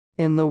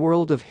In the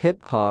world of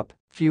hip-hop,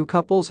 few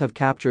couples have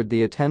captured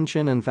the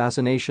attention and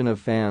fascination of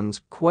fans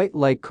quite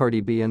like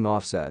Cardi B and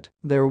Offset.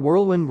 Their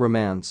whirlwind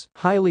romance,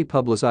 highly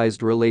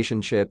publicized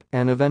relationship,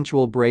 and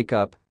eventual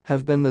breakup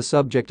have been the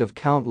subject of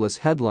countless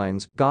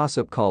headlines,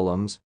 gossip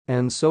columns,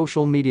 and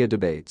social media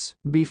debates.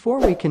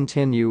 Before we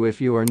continue, if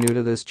you are new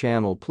to this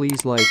channel,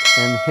 please like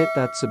and hit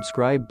that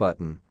subscribe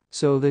button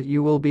so that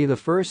you will be the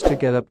first to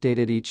get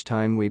updated each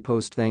time we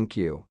post. Thank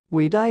you.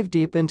 We dive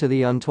deep into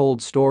the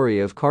untold story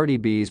of Cardi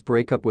B's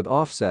breakup with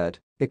Offset,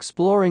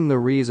 exploring the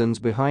reasons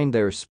behind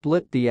their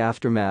split, the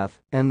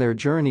aftermath, and their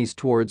journeys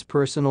towards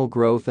personal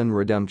growth and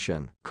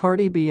redemption.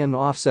 Cardi B and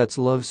Offset's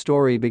love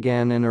story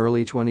began in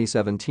early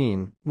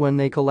 2017 when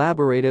they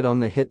collaborated on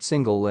the hit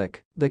single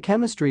Lick. The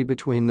chemistry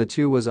between the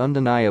two was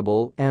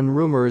undeniable, and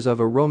rumors of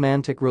a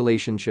romantic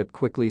relationship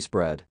quickly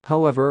spread.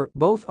 However,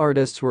 both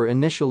artists were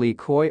initially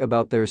coy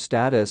about their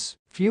status,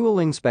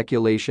 fueling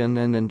speculation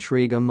and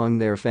intrigue among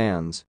their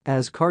fans.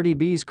 As Cardi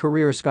B's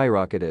career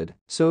skyrocketed,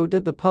 so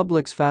did the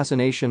public's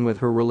fascination with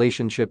her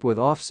relationship with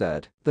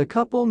Offset. The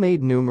couple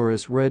made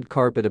numerous red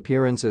carpet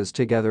appearances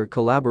together,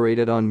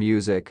 collaborated on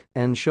music,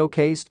 and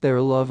showcased their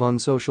love on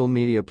social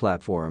media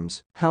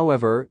platforms.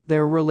 However,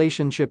 their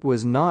relationship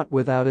was not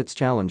without its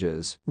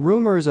challenges.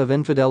 Rumors of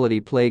infidelity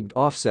plagued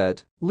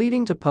Offset,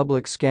 leading to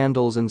public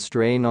scandals and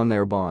strain on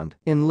their bond.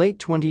 In late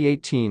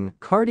 2018,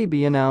 Cardi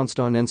B announced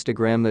on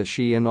Instagram that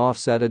she and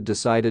Offset had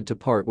decided to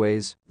part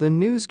ways. The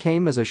news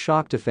came as a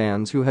shock to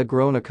fans who had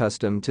grown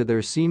accustomed to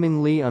their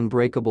seemingly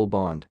unbreakable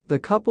bond. The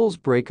couple's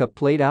breakup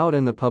played out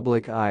in the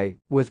public eye,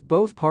 with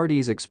both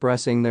parties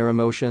expressing their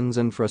emotions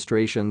and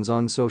frustrations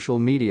on social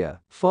media.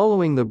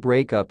 Following the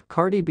breakup,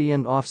 Cardi B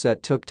and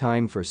Offset took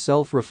time for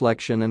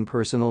self-reflection and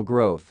personal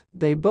growth.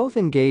 They both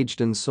engaged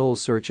in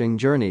soul-searching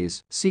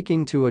journeys,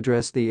 seeking to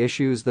address the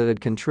issues that had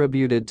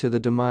contributed to the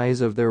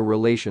demise of their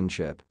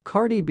relationship.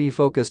 Cardi B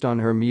focused on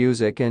her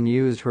music and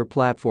used her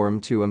platform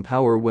to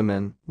empower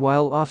women,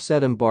 while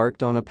Offset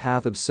embarked on a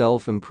path of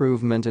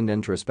self-improvement and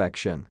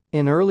introspection.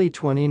 In early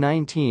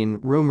 2019,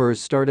 rumors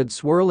started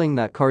swirling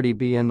that Cardi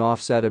B and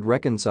Offset had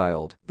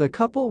reconciled. The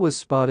couple was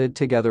spotted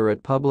together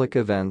at public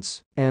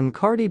events, and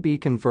Cardi B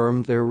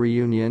confirmed their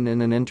reunion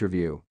in an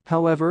interview.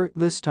 However,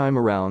 this time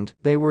around,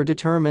 they were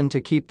determined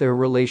to keep their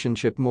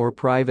relationship more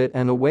private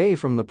and away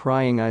from the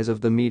prying eyes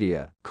of the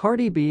media.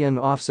 Cardi B and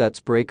Offset's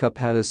breakup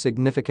had a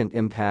significant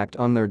impact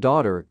on their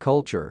daughter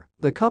culture.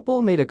 The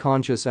couple made a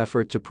conscious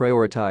effort to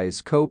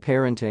prioritize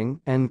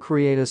co-parenting and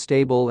create a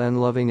stable and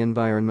loving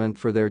environment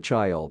for their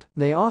child.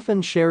 They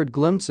often shared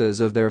glimpses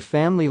of their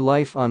family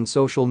life on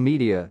social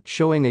media,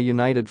 showing a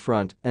united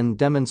front and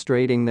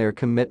demonstrating their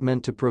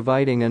commitment to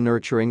providing a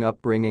nurturing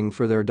upbringing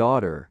for their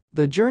daughter.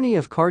 The journey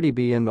of Cardi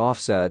B and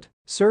Offset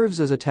serves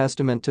as a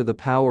testament to the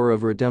power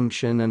of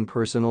redemption and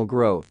personal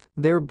growth.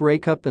 Their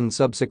breakup and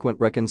subsequent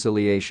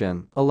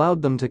reconciliation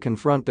allowed them to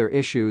confront their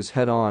issues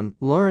head-on,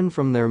 learn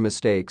from their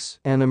mistakes,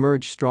 and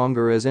emerge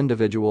stronger as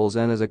individuals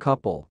and as a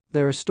couple.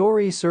 Their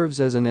story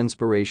serves as an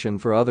inspiration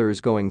for others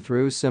going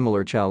through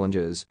similar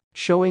challenges,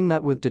 showing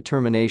that with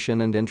determination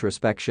and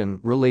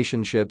introspection,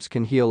 relationships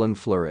can heal and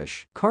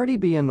flourish. Cardi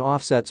B and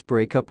Offset's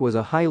breakup was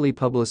a highly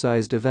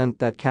publicized event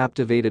that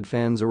captivated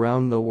fans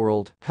around the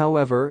world.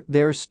 However,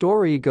 their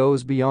story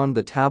goes beyond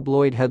the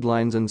tabloid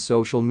headlines and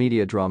social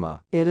media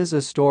drama. It is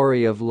a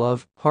story of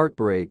love,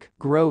 heartbreak,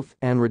 growth,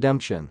 and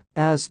redemption.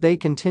 As they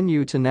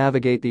continue to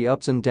navigate the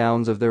ups and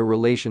downs of their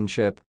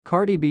relationship,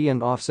 Cardi B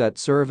and Offset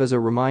serve as a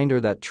reminder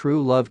that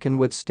true love can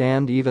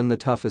withstand even the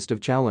toughest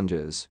of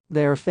challenges.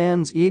 Their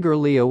fans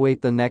eagerly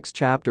await the next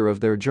chapter of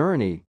their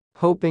journey,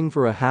 hoping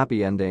for a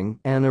happy ending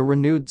and a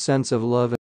renewed sense of love.